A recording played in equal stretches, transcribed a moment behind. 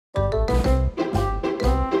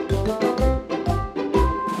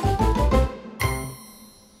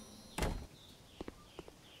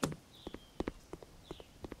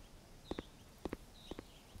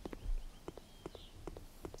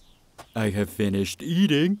I have finished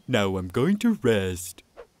eating. Now I'm going to rest.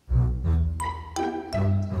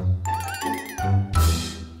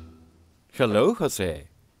 Hello, Jose.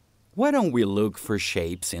 Why don't we look for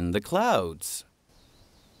shapes in the clouds?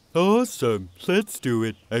 Awesome. Let's do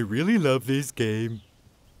it. I really love this game.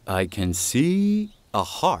 I can see a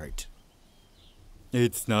heart.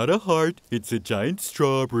 It's not a heart. It's a giant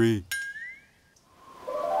strawberry.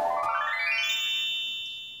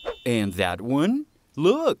 And that one?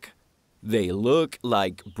 Look! They look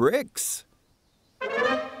like bricks.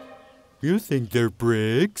 You think they're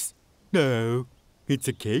bricks? No. It's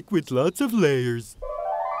a cake with lots of layers.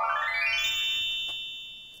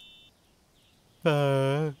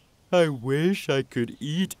 I wish I could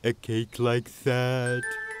eat a cake like that.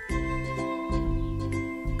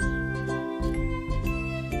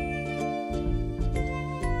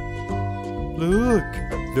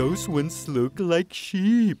 Look, those ones look like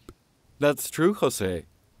sheep. That's true, Jose.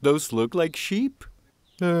 Those look like sheep.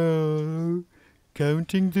 Oh,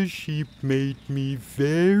 counting the sheep made me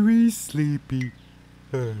very sleepy.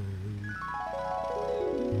 Oh.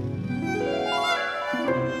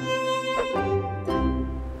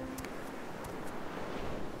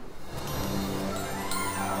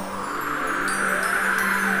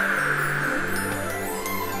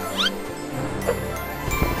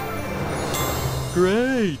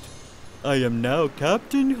 Great! I am now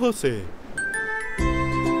Captain Jose.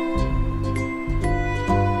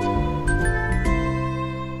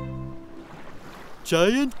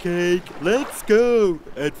 Giant cake, let's go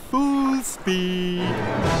at full speed.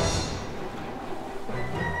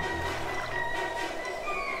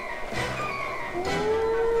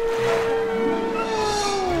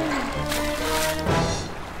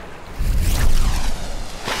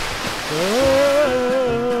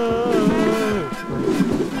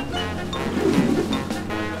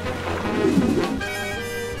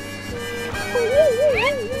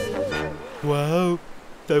 Wow,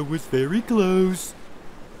 that was very close.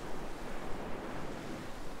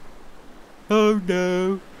 Oh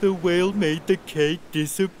no, the whale made the cake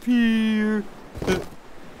disappear.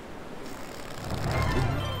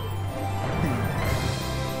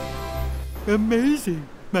 Amazing,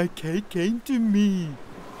 my cake came to me.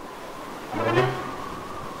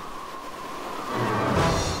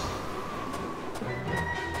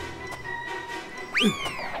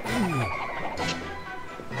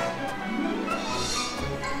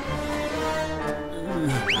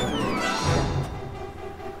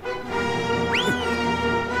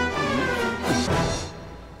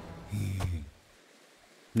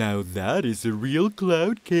 Now that is a real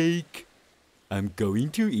cloud cake. I'm going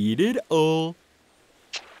to eat it all.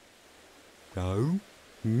 Oh,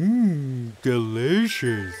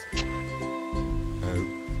 delicious. Oh.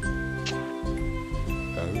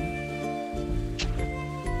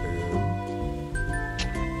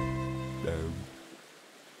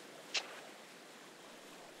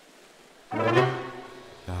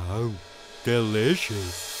 Oh,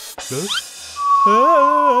 delicious.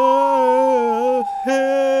 Help!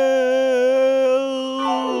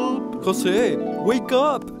 Jose, wake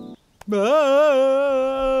up!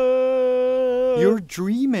 You're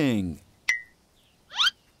dreaming.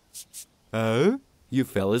 Oh? You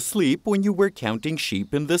fell asleep when you were counting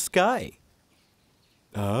sheep in the sky.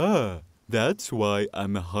 Ah, that's why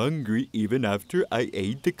I'm hungry even after I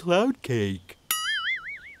ate the cloud cake.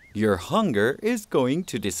 Your hunger is going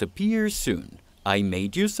to disappear soon. I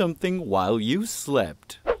made you something while you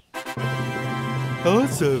slept.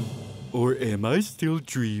 Awesome! Or am I still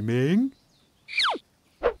dreaming?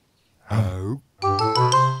 Oh.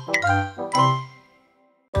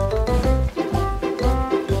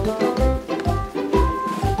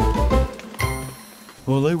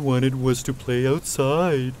 All I wanted was to play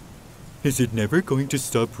outside. Is it never going to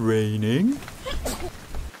stop raining?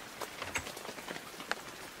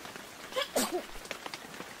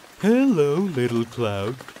 Hello, little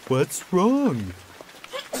cloud. What's wrong?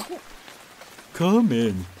 Come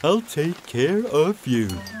in. I'll take care of you.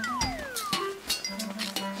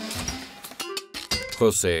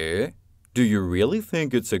 Jose, do you really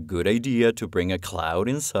think it's a good idea to bring a cloud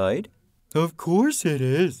inside? Of course it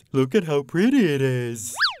is. Look at how pretty it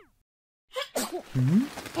is.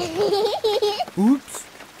 Oops.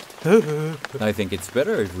 I think it's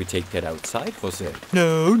better if we take it outside, Jose.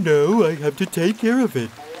 No, I have to take care of it.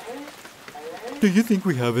 Do you think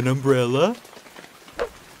we have an umbrella?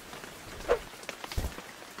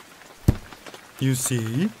 You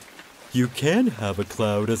see, you can have a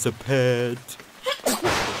cloud as a pet.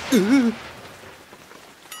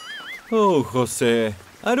 Oh, Jose,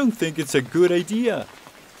 I don't think it's a good idea.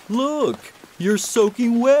 Look, you're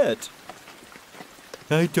soaking wet.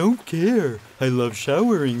 I don't care. I love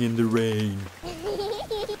showering in the rain.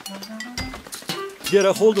 Get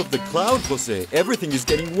a hold of the cloud, Jose. Everything is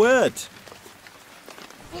getting wet.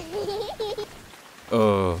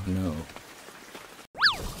 Oh, no.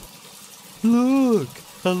 Look,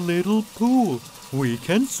 a little pool. We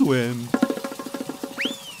can swim.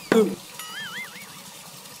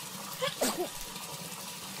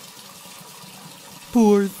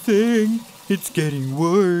 Poor thing. It's getting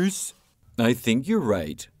worse. I think you're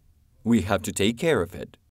right. We have to take care of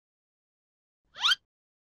it.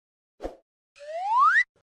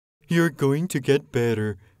 You're going to get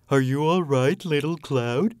better. Are you all right, little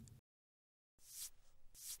cloud?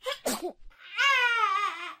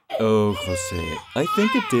 Oh, Jose, I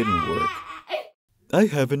think it didn't work. I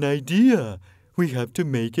have an idea. We have to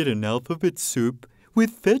make it an alphabet soup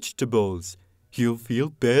with vegetables. You'll feel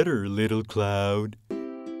better, little cloud.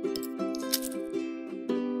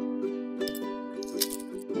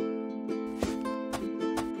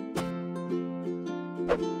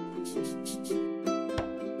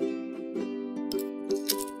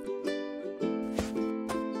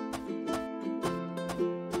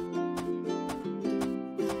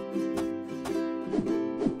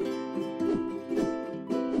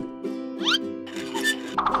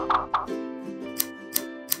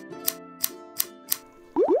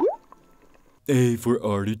 A for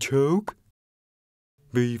artichoke,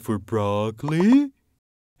 B for broccoli,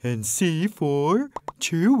 and C for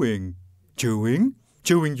chewing. Chewing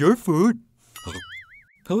your food.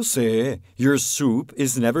 Jose, your soup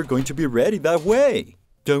is never going to be ready that way.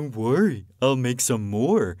 Don't worry, I'll make some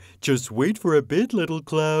more. Just wait for a bit, little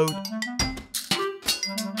cloud.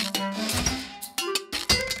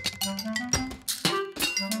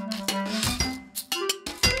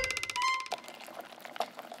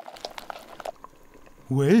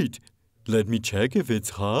 Wait, let me check if it's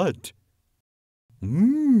hot.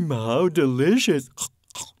 How delicious.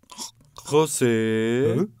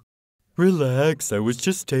 Jose. Huh? Relax, I was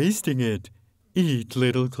just tasting it. Eat,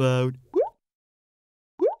 little cloud.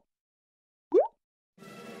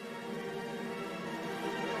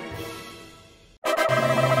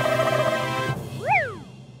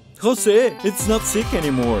 Jose, it's not sick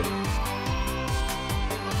anymore.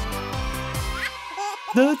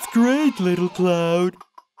 That's great, little cloud.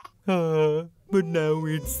 But now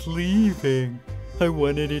it's leaving. I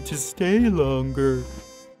wanted it to stay longer.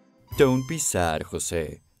 Don't be sad,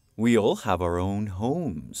 Jose. We all have our own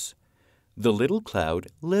homes. The little cloud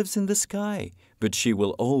lives in the sky, but she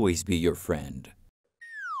will always be your friend.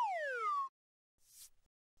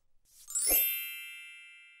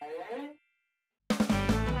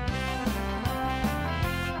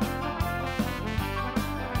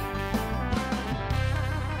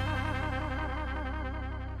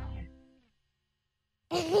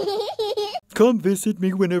 Come visit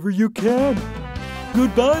me whenever you can.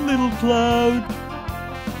 Goodbye, little cloud.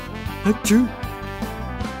 Achoo.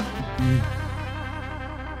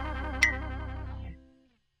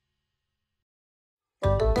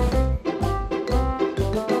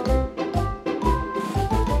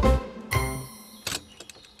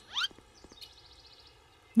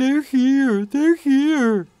 They're here. They're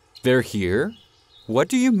here. They're here? What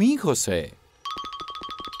do you mean, Jose?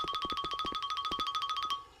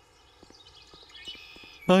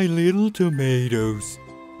 My little tomatoes.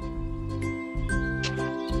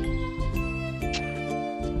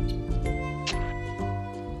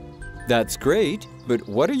 That's great, but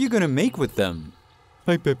what are you going to make with them?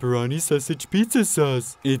 My pepperoni sausage pizza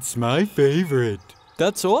sauce. It's my favorite.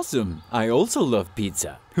 That's awesome. I also love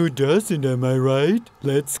pizza. Who doesn't, am I right?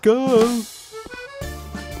 Let's go.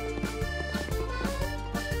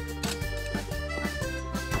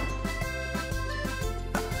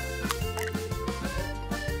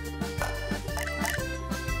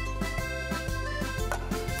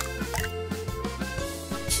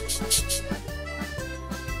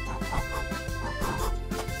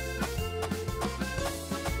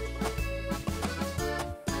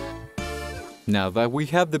 Now that we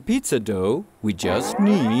have the pizza dough, we just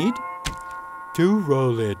need to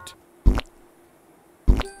roll it.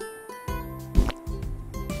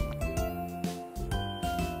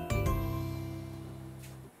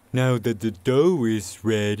 Now that the dough is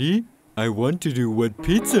ready, I want to do what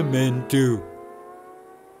pizza men do.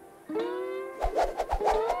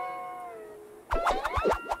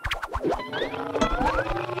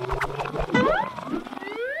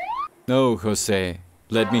 No, Jose.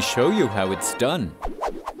 Let me show you how it's done.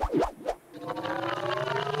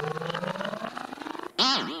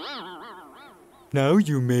 Now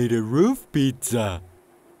you made a roof pizza.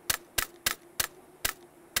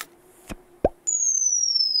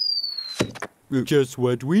 Just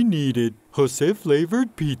what we needed. Jose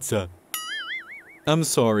flavored pizza. I'm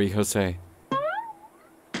sorry, Jose.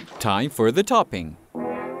 Time for the topping.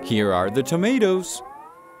 Here are the tomatoes.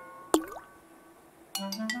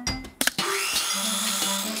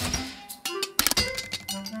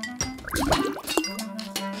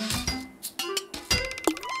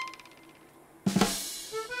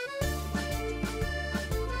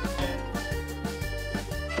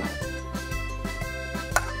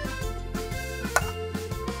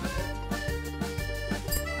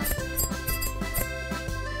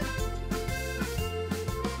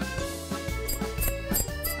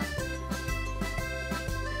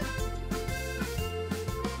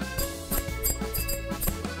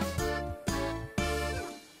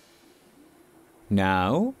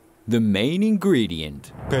 Now, the main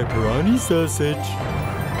ingredient. Pepperoni sausage.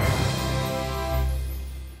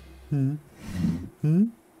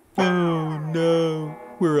 Oh no,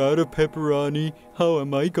 we're out of pepperoni. How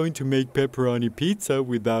am I going to make pepperoni pizza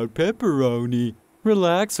without pepperoni?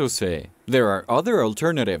 Relax, Jose. There are other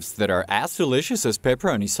alternatives that are as delicious as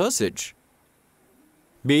pepperoni sausage.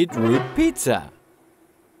 Beetroot pizza.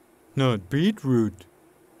 Not beetroot.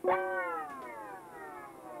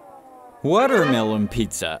 Watermelon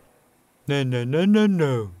pizza.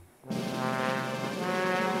 No.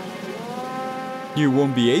 You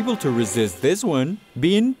won't be able to resist this one.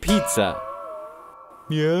 Bean pizza.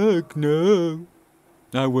 Yuck, no.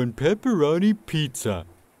 I want pepperoni pizza.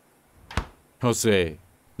 Jose,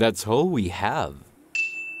 that's all we have.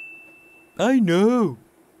 I know.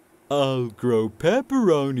 I'll grow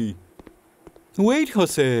pepperoni. Wait,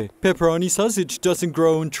 Jose. Pepperoni sausage doesn't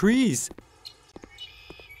grow on trees.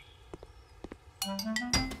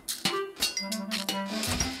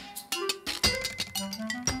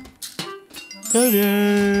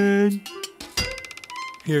 Ta-da!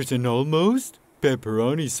 Here's an almost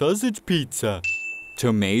pepperoni sausage pizza.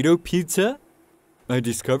 Tomato pizza? I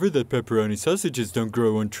discovered that pepperoni sausages don't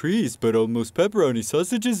grow on trees, but almost pepperoni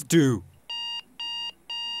sausages do.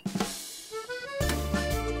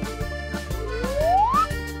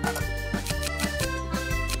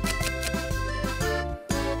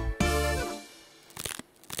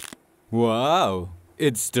 Wow,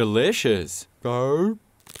 it's delicious.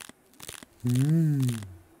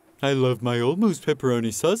 I love my almost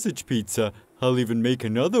pepperoni sausage pizza. I'll even make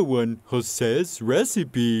another one, Jose's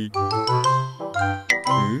recipe.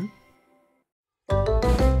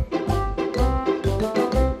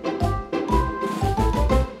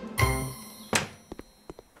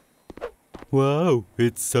 Wow,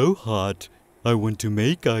 it's so hot. I want to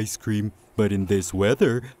make ice cream, but in this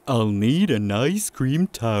weather, I'll need an ice cream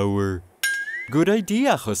tower. Good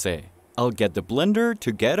idea, Jose. I'll get the blender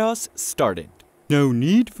to get us started. No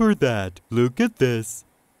need for that. Look at this.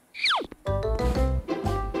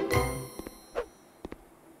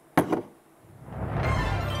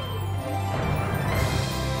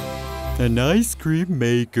 An ice cream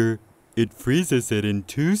maker. It freezes it in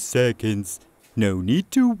 2 seconds. No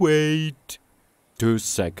need to wait. 2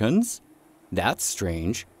 seconds? That's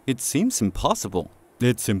strange. It seems impossible.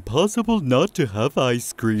 It's impossible not to have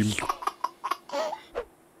ice cream.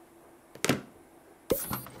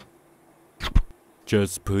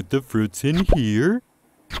 Just put the fruits in here.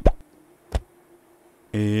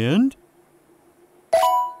 And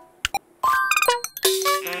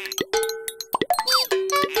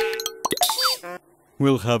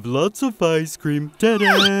we'll have lots of ice cream.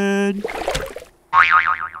 Ta-da!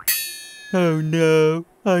 Oh no,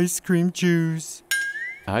 ice cream juice.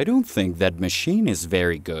 I don't think that machine is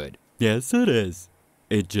very good. Yes, it is.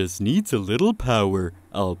 It just needs a little power.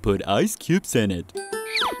 I'll put ice cubes in it.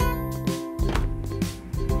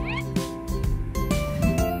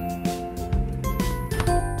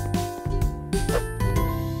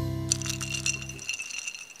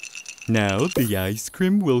 Now the ice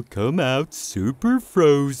cream will come out super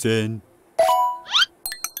frozen.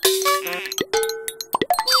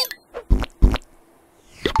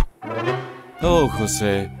 Oh,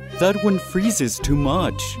 Jose, that one freezes too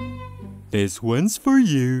much. This one's for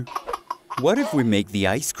you. What if we make the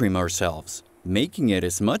ice cream ourselves? Making it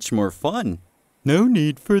is much more fun. No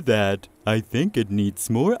need for that. I think it needs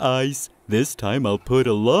more ice. This time I'll put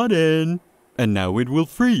a lot in. And now it will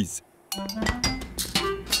freeze.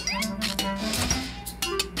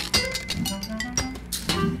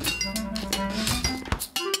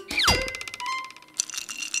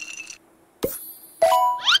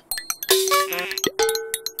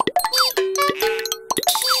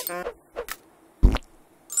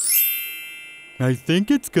 I think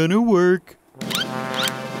it's gonna work.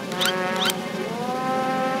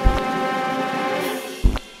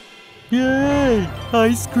 Yay!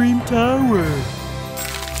 ice cream tower.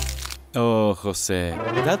 Oh, Jose,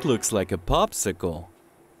 that looks like a popsicle.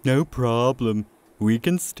 No problem. We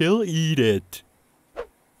can still eat it.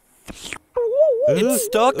 It's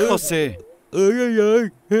stuck, Jose.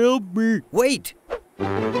 Help me. Wait!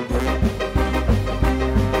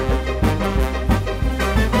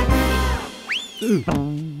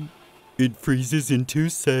 It freezes in 2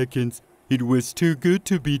 seconds. It was too good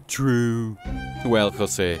to be true. Well,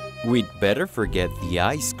 Jose, we'd better forget the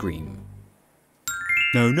ice cream.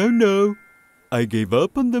 No. I gave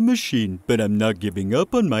up on the machine, but I'm not giving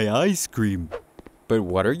up on my ice cream. But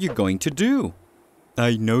what are you going to do?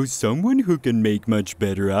 I know someone who can make much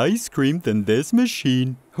better ice cream than this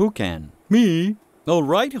machine. Who can? Me? All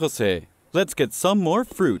right, Jose. Let's get some more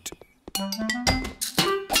fruit.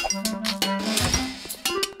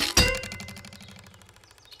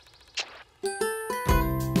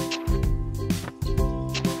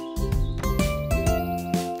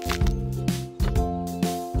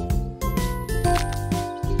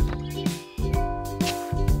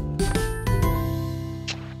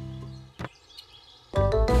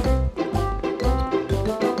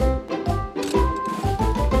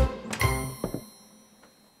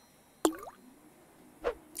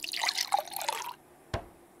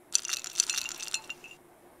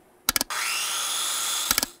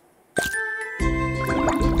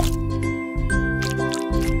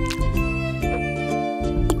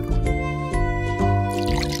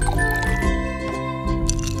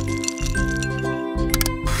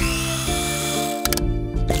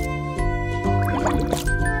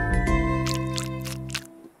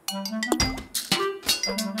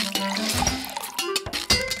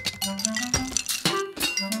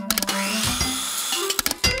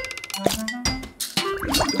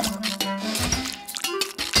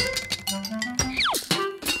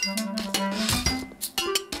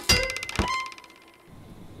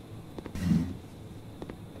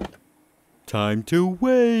 Time to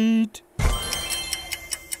wait.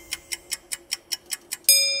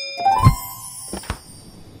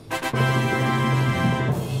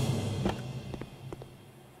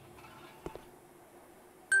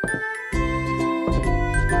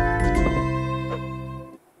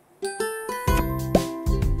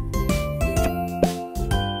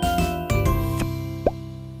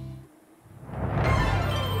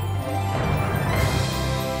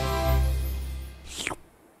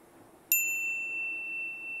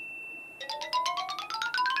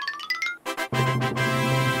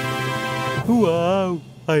 Wow,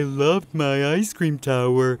 I loved my ice cream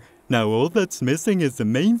tower. Now all that's missing is the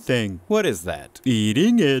main thing. What is that?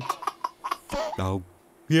 Eating it. Oh,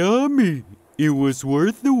 yummy. It was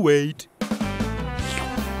worth the wait.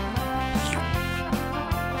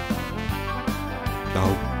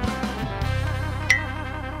 Oh.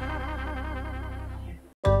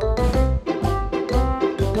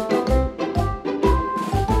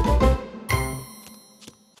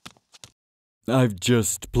 I've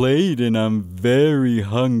just played and I'm very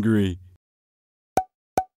hungry.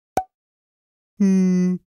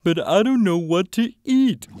 But I don't know what to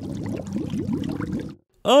eat.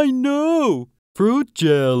 I know! Fruit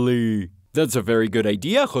jelly. That's a very good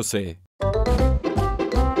idea, Jose.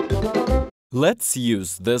 Let's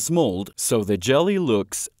use this mold so the jelly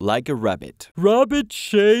looks like a rabbit.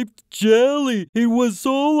 Rabbit-shaped jelly. It was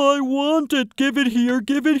all I wanted. Give it here,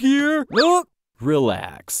 give it here. Oh!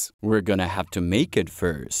 Relax. We're gonna have to make it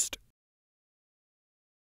first.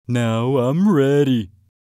 Now I'm ready.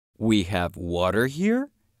 We have water here,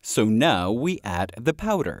 so now we add the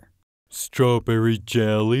powder. Strawberry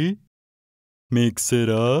jelly. Mix it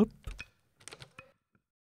up.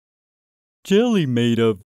 Jelly made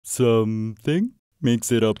of something.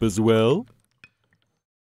 Mix it up as well.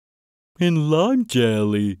 And lime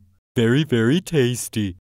jelly. Very, very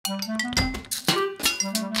tasty.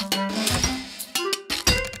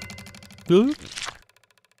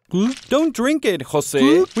 Don't drink it,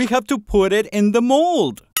 Jose. We have to put it in the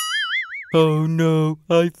mold. Oh no,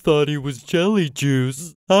 I thought it was jelly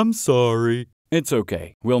juice. I'm sorry. It's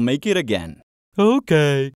okay. We'll make it again.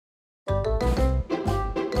 Okay.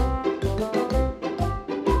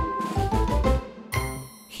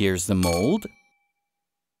 Here's the mold.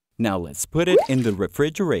 Now let's put it in the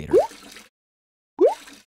refrigerator.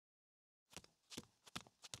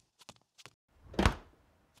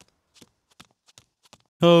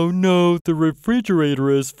 Oh no, the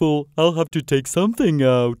refrigerator is full. I'll have to take something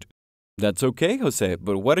out. That's okay, Jose,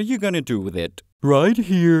 but what are you gonna do with it? Right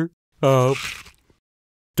here. Done.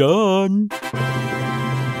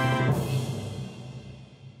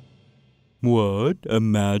 What? A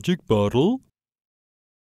magic bottle?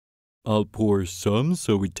 I'll pour some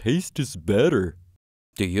so it tastes better.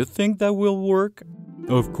 Do you think that will work?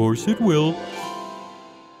 Of course it will.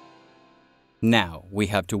 Now, we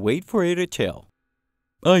have to wait for it to chill.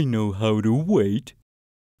 I know how to wait.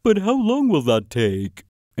 But how long will that take?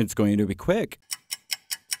 It's going to be quick.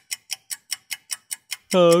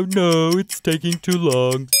 Oh no, it's taking too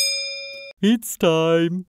long. It's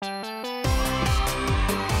time.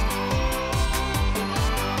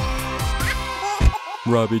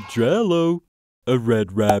 Rabbit Jello, a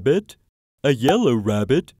red rabbit, a yellow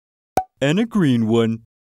rabbit, and a green one.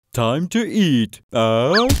 Time to eat.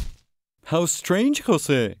 How strange,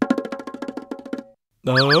 Jose.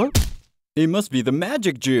 It must be the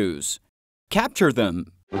magic juice. Capture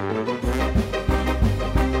them.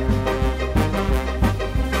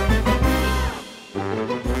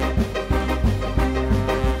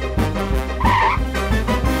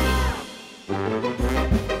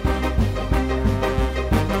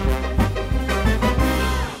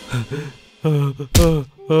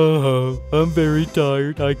 I'm very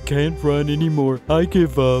tired. I can't run anymore. I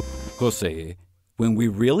give up. Jose, when we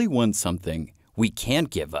really want something, we can't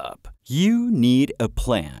give up. You need a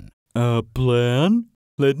plan. A plan?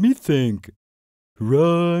 Let me think.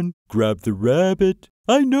 Run, grab the rabbit.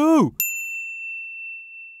 I know!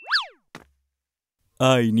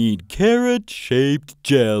 I need carrot-shaped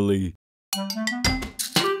jelly.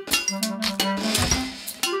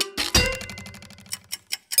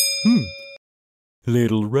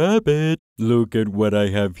 Little rabbit, look at what I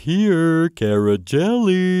have here, carrot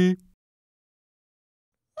jelly.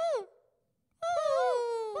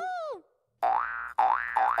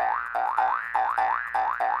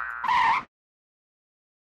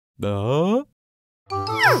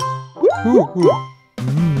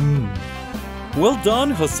 Well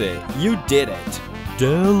done, Jose. You did it.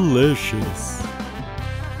 Delicious.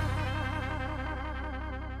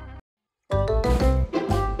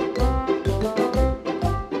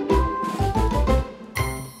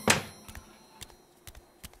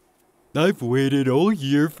 I've waited all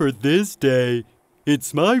year for this day.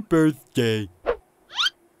 It's my birthday.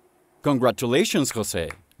 Congratulations,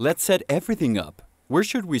 Jose. Let's set everything up. Where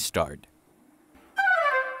should we start?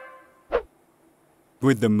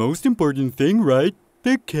 With the most important thing, right?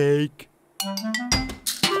 The cake.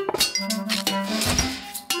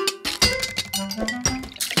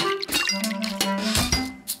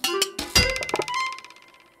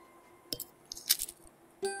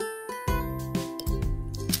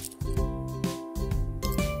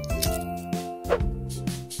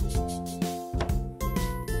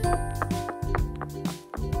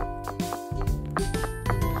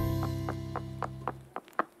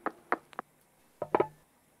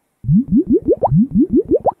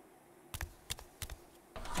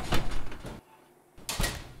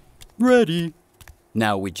 Ready.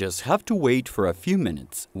 Now we just have to wait for a few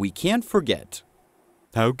minutes. We can't forget.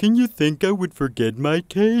 How can you think I would forget my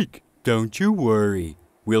cake? Don't you worry.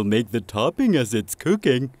 We'll make the topping as it's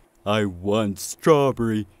cooking. I want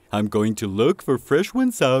strawberry. I'm going to look for fresh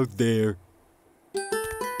ones out there.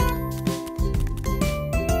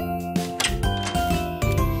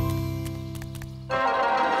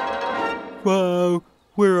 Wow,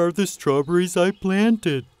 where are the strawberries I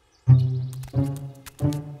planted?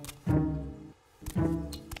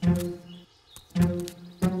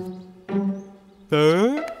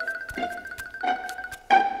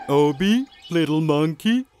 Obi, little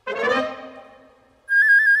monkey?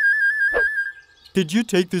 Did you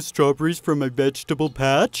take the strawberries from my vegetable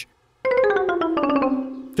patch?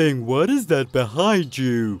 Then what is that behind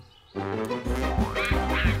you?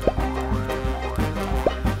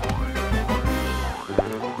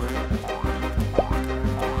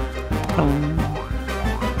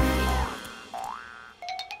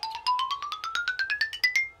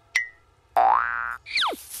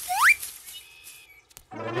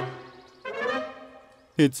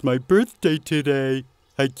 It's my birthday today.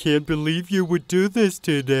 I can't believe you would do this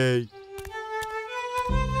today.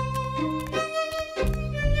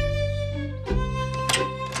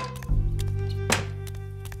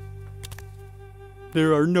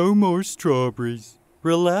 There are no more strawberries.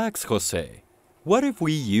 Relax, Jose. What if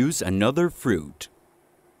we use another fruit?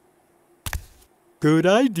 Good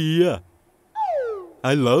idea.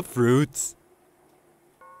 I love fruits.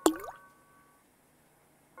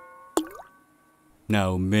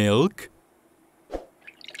 Now milk.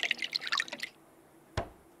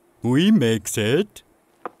 We mix it.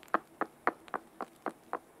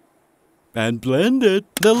 And blend it.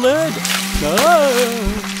 The lid.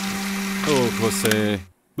 Oh, Jose.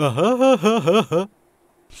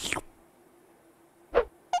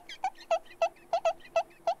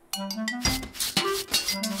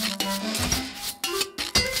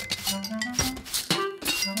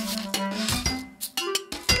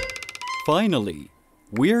 Finally,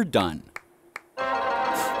 we're done.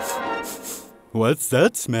 What's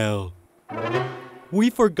that smell?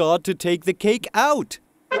 We forgot to take the cake out.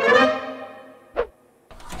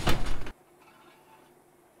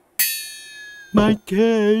 My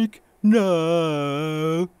cake!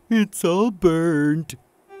 No, it's all burned.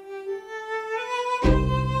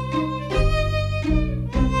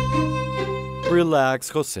 Relax,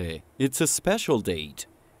 Jose. It's a special date.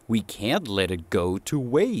 We can't let it go to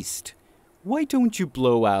waste. Why don't you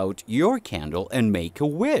blow out your candle and make a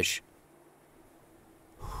wish?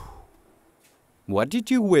 What did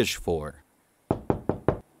you wish for?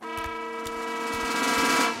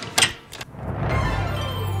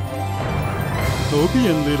 Toby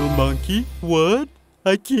and little monkey, what?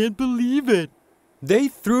 I can't believe it. They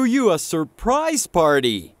threw you a surprise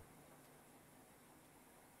party.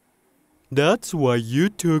 That's why you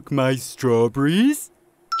took my strawberries?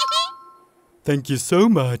 Thank you so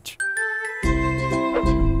much.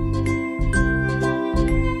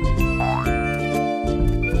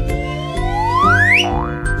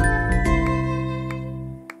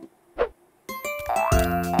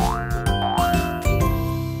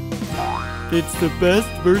 It's the best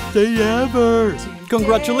birthday ever!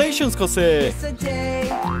 Congratulations, Jose! It's the day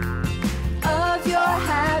of your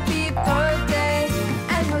happy birthday,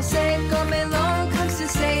 and Jose Comelon comes to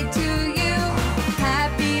say to you,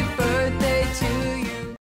 happy birthday to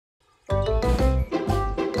you.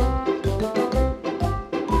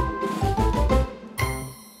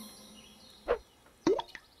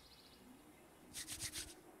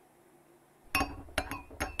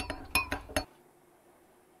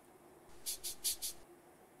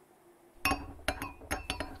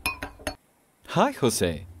 Hi,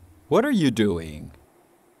 Jose. What are you doing?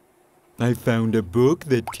 I found a book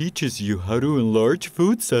that teaches you how to enlarge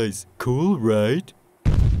food size. Cool, right?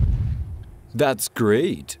 That's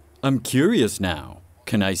great. I'm curious now.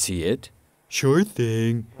 Can I see it? Sure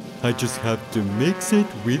thing. I just have to mix it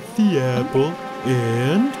with the apple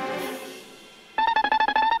and...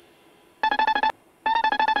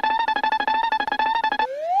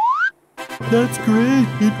 That's great!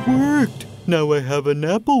 It worked! Now I have an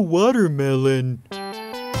apple watermelon.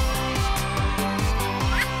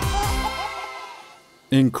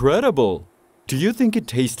 Incredible! Do you think it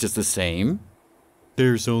tastes the same?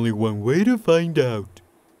 There's only one way to find out.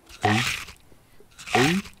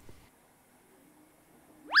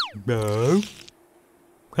 Oh,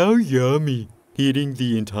 how yummy! Eating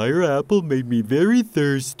the entire apple made me very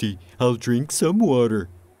thirsty. I'll drink some water.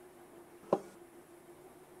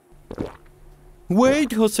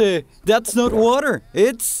 Wait, Jose! That's not water!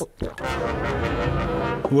 It's...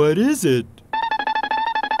 What is it?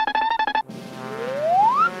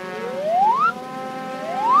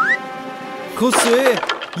 Jose!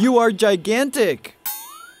 You are gigantic!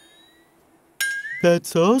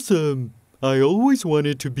 That's awesome! I always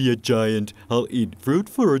wanted to be a giant. I'll eat fruit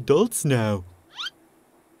for adults now.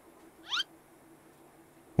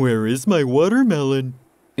 Where is my watermelon?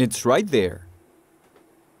 It's right there.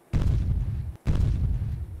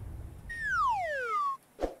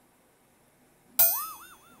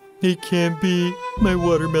 It can't be. My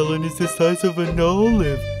watermelon is the size of an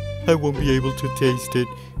olive. I won't be able to taste it.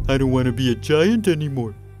 I don't want to be a giant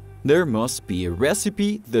anymore. There must be a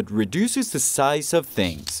recipe that reduces the size of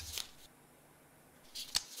things.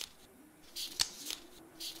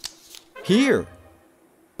 Here!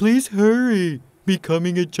 Please hurry.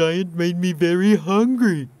 Becoming a giant made me very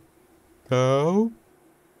hungry. How?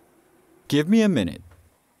 Give me a minute.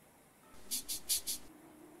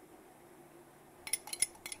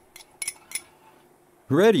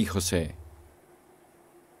 Ready, Jose.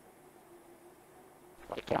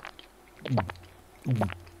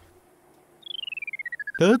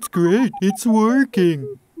 That's great. It's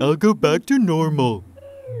working. I'll go back to normal.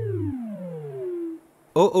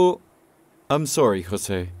 Uh-oh. I'm sorry,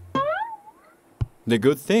 Jose. The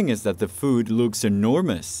good thing is that the food looks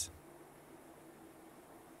enormous.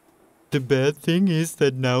 The bad thing is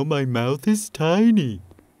that now my mouth is tiny.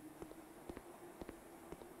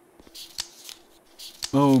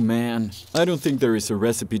 Oh man, I don't think there is a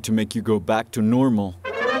recipe to make you go back to normal.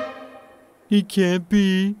 It can't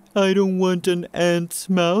be. I don't want an ant's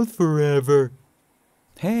mouth forever.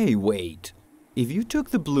 Hey, wait. If you took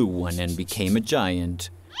the blue one and became a giant,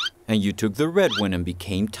 and you took the red one and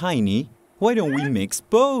became tiny, why don't we mix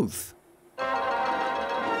both?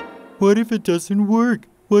 What if it doesn't work?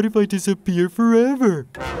 What if I disappear forever?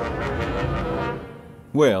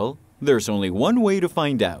 Well, there's only one way to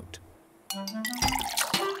find out.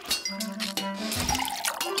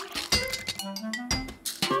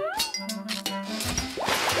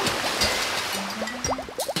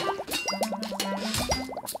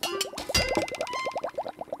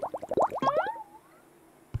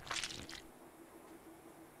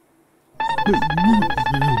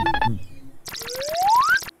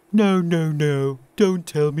 No. Don't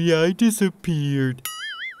tell me I disappeared.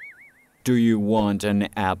 Do you want an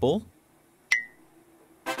apple?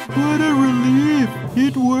 What a relief!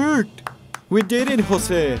 It worked! We did it,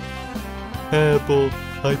 Jose. Apple,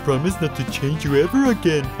 I promise not to change you ever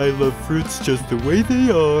again. I love fruits just the way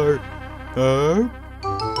they are.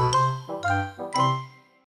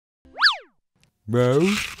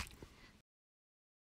 Mouse?